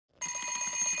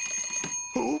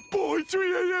Oh boy,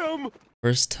 3 a.m.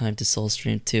 First time to soul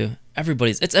stream too.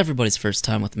 It's everybody's first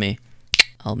time with me.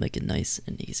 I'll make it nice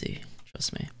and easy.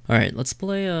 Trust me. Alright, let's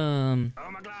play Oh my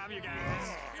God, you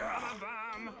guys.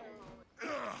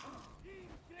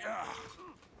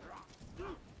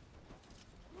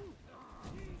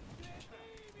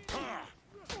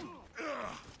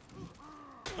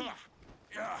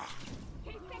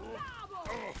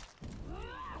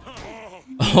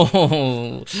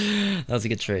 Oh, that was a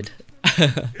good trade.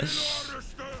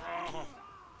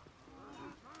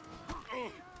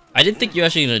 I didn't think you were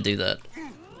actually gonna do that.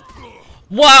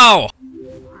 Wow!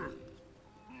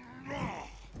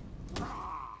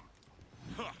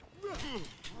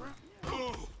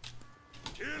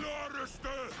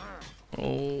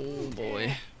 Oh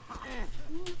boy.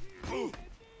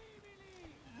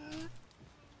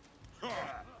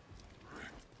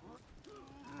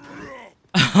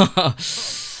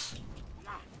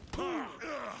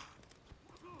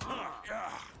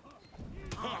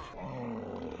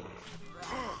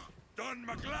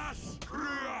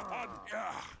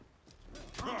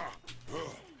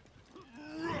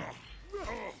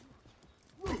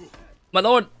 My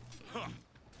lord!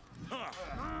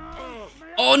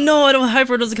 Oh no, I don't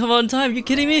hyper doesn't come out in time. Are you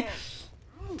kidding me?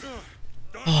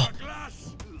 Oh.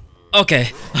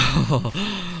 Okay.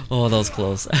 Oh, that was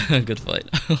close. Good fight.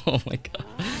 Oh my god.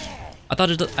 I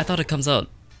thought it comes out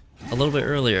a little bit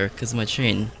earlier because of my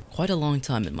chain. Quite a long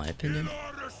time in my opinion.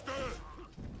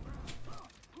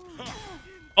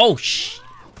 Oh sh.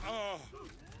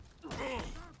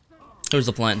 Here's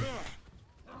the plan.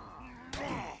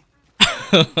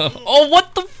 Oh,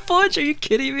 what the fudge? Are you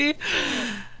kidding me?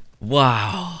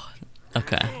 Wow.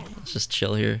 Okay, let's just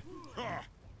chill here.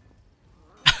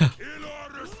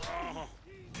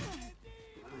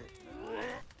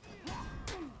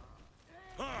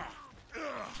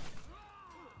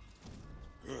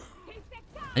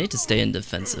 I need to stay in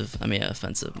defensive. I mean,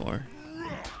 offensive more.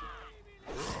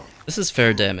 This is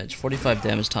fair damage. 45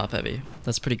 damage top heavy.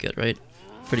 That's pretty good, right?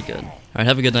 Pretty good. Alright,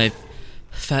 have a good night.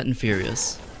 Fat and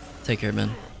Furious. Take care,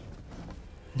 man.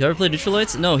 You ever play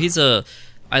Neutralites? No, he's a...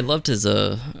 I love his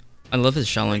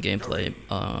Shaolin gameplay.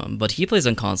 But he plays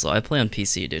on console. I play on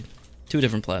PC, dude. 2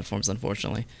 different platforms,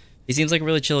 unfortunately. He seems like a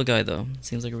really chill guy, though.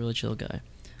 Seems like a really chill guy.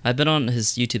 I've been on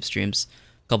his YouTube streams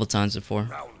a couple times before.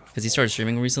 Because he started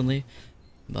streaming recently.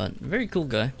 But, very cool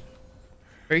guy.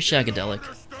 Very shagadelic.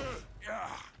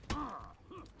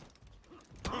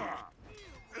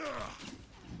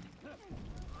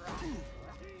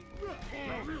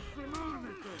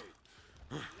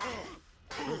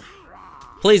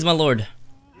 Please, my lord.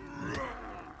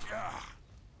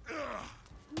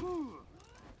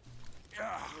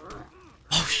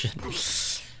 Oh shit.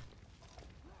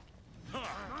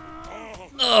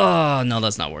 Oh no,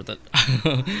 that's not worth it.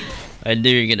 I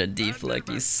knew you were gonna deflect,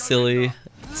 you silly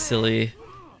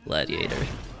gladiator.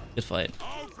 Good fight.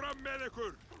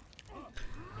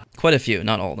 Quite a few,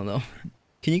 not all of them though.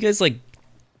 Can you guys like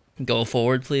go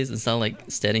forward please and sound like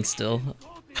standing still?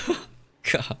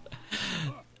 God.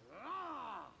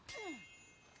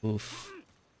 Oof.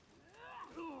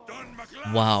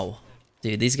 Wow.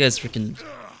 Dude, these guys freaking...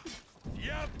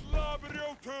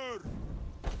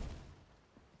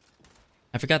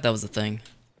 I forgot that was a thing.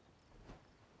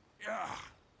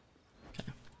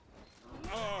 Okay.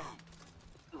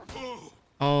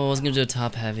 Oh, I was gonna do a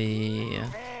top heavy.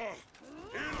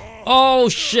 Oh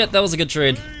shit, that was a good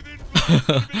trade.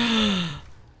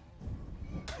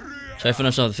 Should I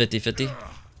finish off the 50-50?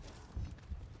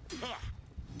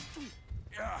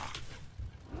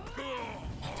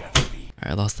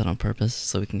 Alright, I lost that on purpose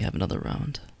so we can have another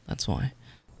round. That's why.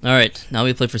 Alright, now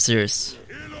we play for serious.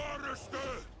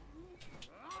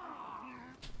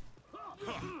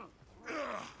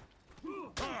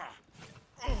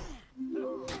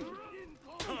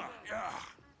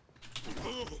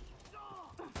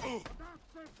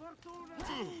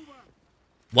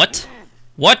 What?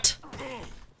 What?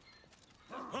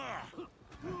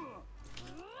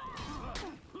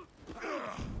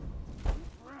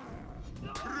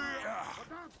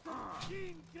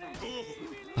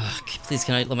 Please,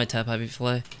 can I let my tap heavy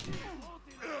fly?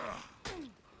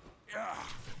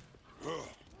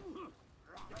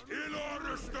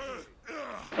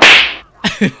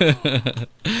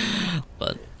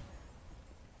 But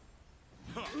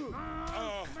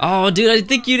oh, dude, I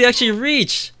think you'd actually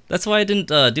reach. That's why I didn't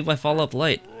do my follow-up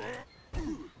light.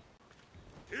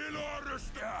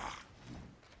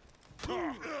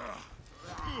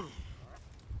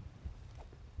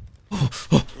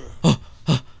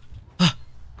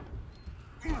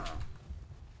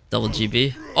 Double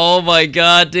GB. Oh my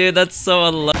god, dude, that's so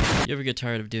unlucky. You ever get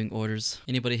tired of doing orders?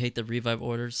 Anybody hate the revive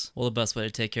orders? Well, the best way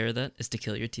to take care of that is to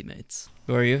kill your teammates.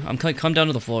 Who are you? Come down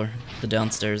to the floor. The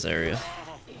downstairs area.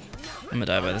 I'm gonna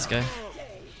die by this guy.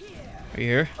 Are you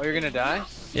here? Oh, you're gonna die?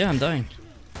 Yeah, I'm dying.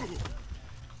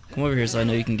 Come over here so I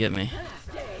know you can get me.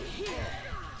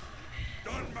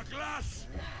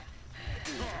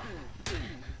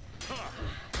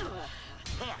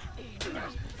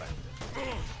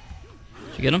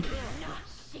 Did you get him?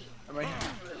 I'm right here.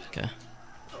 Okay.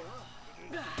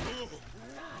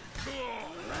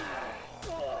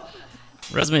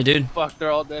 Res me, dude. Fuck, they're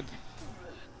all dead.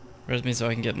 Res me so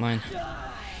I can get mine.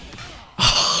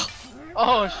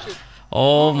 Oh shit.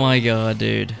 Oh my god,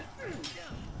 dude.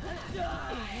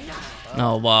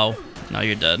 No, wow. Now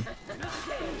you're dead.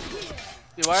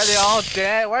 Dude, why are they all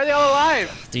dead? Why are they all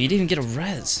alive? Dude, you didn't even get a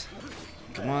res.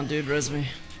 Come on, dude, res me.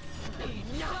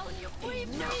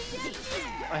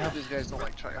 I hope these guys don't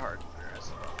like try hard.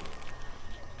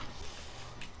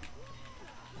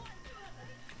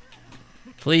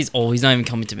 Please. Oh, he's not even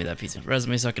coming to me, that piece of res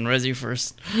me so I can res you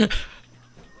first.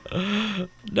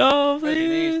 No,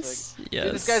 please. Yes.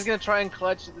 Dude, this guy's gonna try and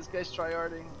clutch. This guy's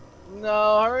tryharding.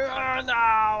 No, hurry! Oh, no!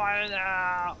 I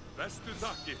know.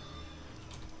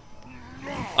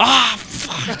 Ah,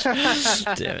 fuck!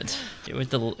 Damn it. Yeah, we have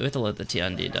to let the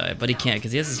TND die, but he can't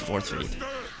because he has his 4th feed.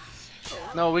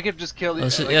 No, we could just kill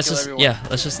these. Let's just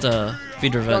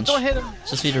feed revenge. No, don't hit him. Let's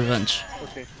just feed revenge.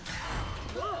 Okay.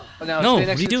 Oh, now No, stay next what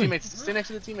are you to the doing? teammates. Stay next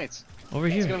to the teammates. Over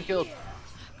Let's here. get him killed.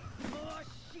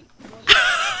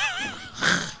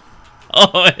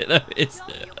 Oh, that is.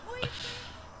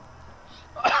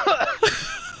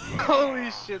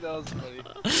 Holy shit, that was funny.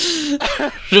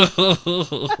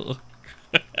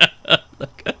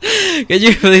 Can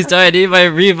you please die? I need my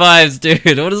revives, dude.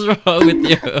 What is wrong with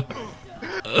you?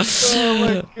 Oh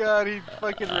my god, he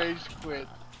fucking rage quit.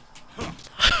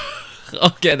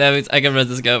 Okay, that means I can run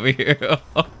this guy over here.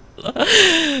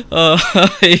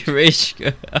 Oh, he rage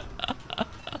quit.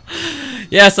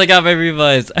 Yes, I got my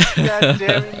revives. God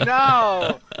damn it,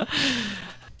 no!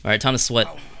 Alright, time to sweat.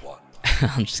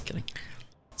 I'm just kidding.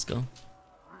 Let's go.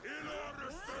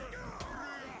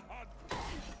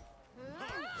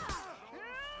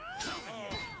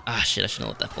 Ah, shit, I shouldn't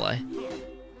let that fly.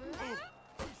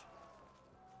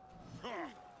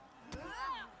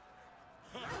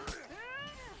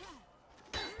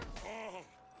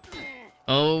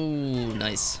 Oh,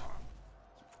 nice.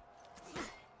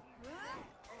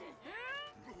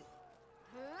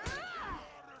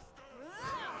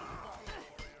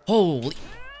 Holy.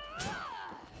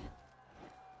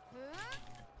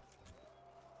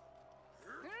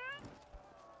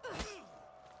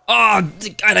 Oh,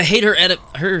 God, I hate her edit.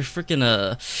 Her freaking,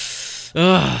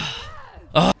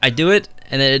 oh, I do it,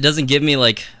 and then it doesn't give me,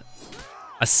 like,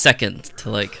 a second to,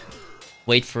 like,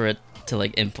 wait for it to,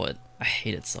 like, input. I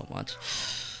hate it so much.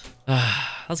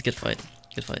 That was a good fight.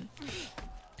 Good fight.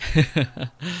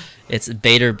 It's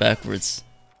baiter backwards.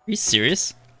 Are you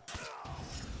serious?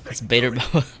 It's baiter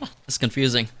backwards. It's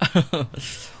confusing.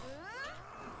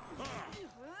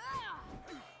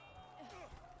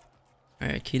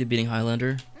 Alright, key to beating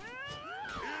Highlander.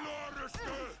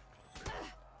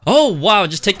 Oh wow,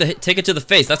 just take it to the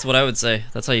face. That's what I would say.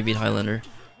 That's how you beat Highlander.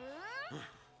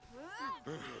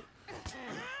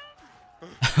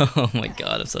 Oh my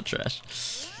god, I'm so trash.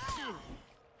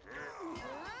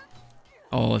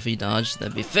 Oh, if he dodged,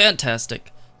 that'd be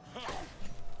fantastic.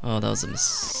 Oh, that was a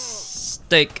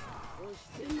mistake.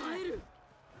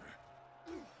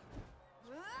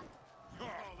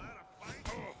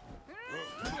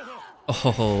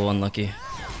 Oh, unlucky.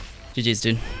 GG's,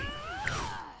 dude.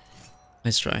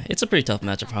 Nice try. It's a pretty tough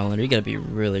matchup, Highlander. You gotta be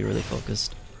really, really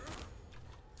focused.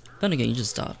 Then again, you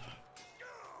just stop.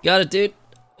 Got it, dude.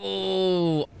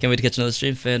 Oh, can't wait to catch another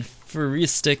stream, fan. Free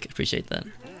stick. Appreciate that.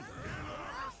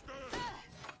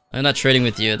 I'm not trading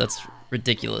with you. That's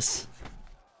ridiculous.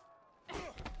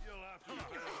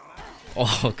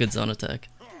 Oh, good zone attack.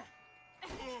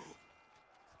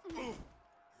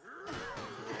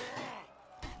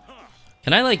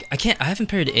 Can I like? I haven't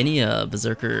parried any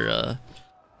berserker.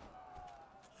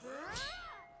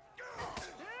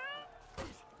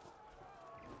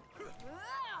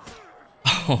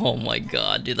 Oh my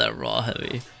god, dude, that raw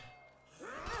heavy.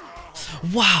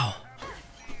 Wow.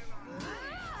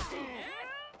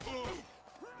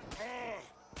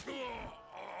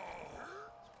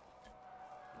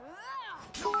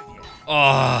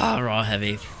 Oh, raw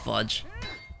heavy. Fudge.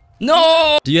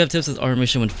 No! Do you have tips with armor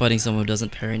mission when fighting someone who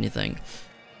doesn't parry anything?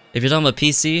 If you're talking about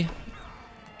PC,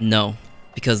 no.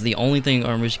 Because the only thing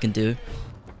armor mission can do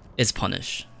is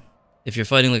punish. If you're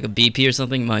fighting like a BP or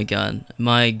something, my god.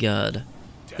 My god.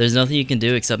 There's nothing you can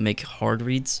do except make hard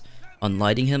reads.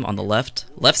 unlighting him on the left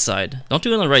side. Don't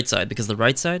do it on the right side, because the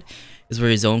right side is where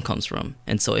his zone comes from.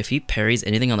 And so if he parries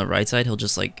anything on the right side, he'll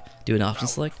just like do an option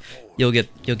select. You'll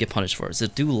get punished for it. So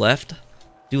do left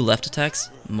attacks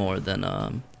more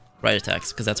than right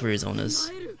attacks, because that's where your zone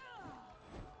is.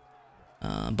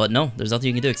 But no, there's nothing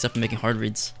you can do except for making hard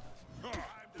reads.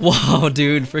 Wow,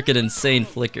 dude, freaking insane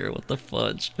flicker. What the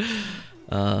fudge?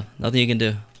 Nothing you can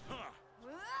do.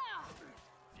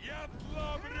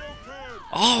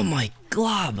 Oh my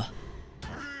glob!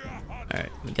 Alright,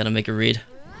 we gotta make a read.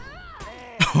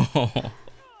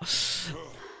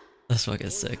 That's fucking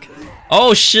sick.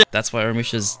 Oh shit! That's why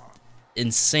Armisha's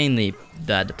insanely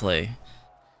bad to play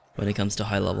when it comes to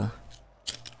high level.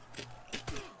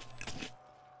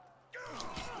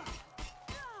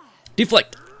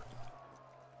 Deflect!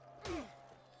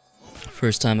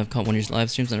 First time I've caught one of your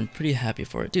live streams and I'm pretty happy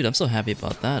for it. Dude, I'm so happy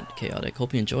about that, Chaotic.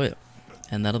 Hope you enjoy it.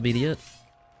 And that'll be the it.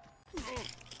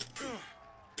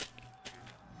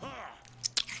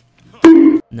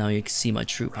 Now you can see my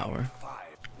true power.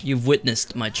 You've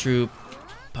witnessed my true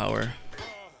power.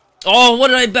 Oh, what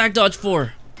did I back dodge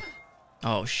for?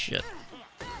 Oh shit.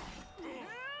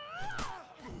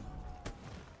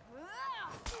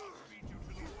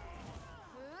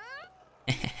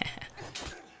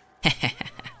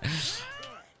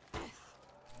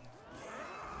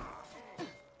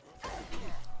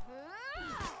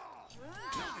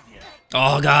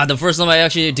 Oh god, the first time I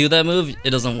actually do that move,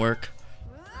 it doesn't work.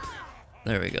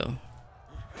 There we go.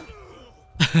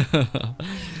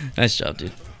 Nice job,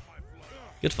 dude.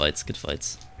 Good fights, good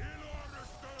fights.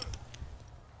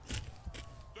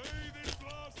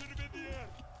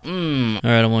 Alright,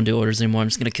 I don't want to do orders anymore. I'm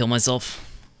just gonna kill myself.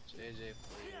 JJ, please.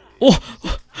 Oh!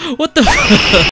 What the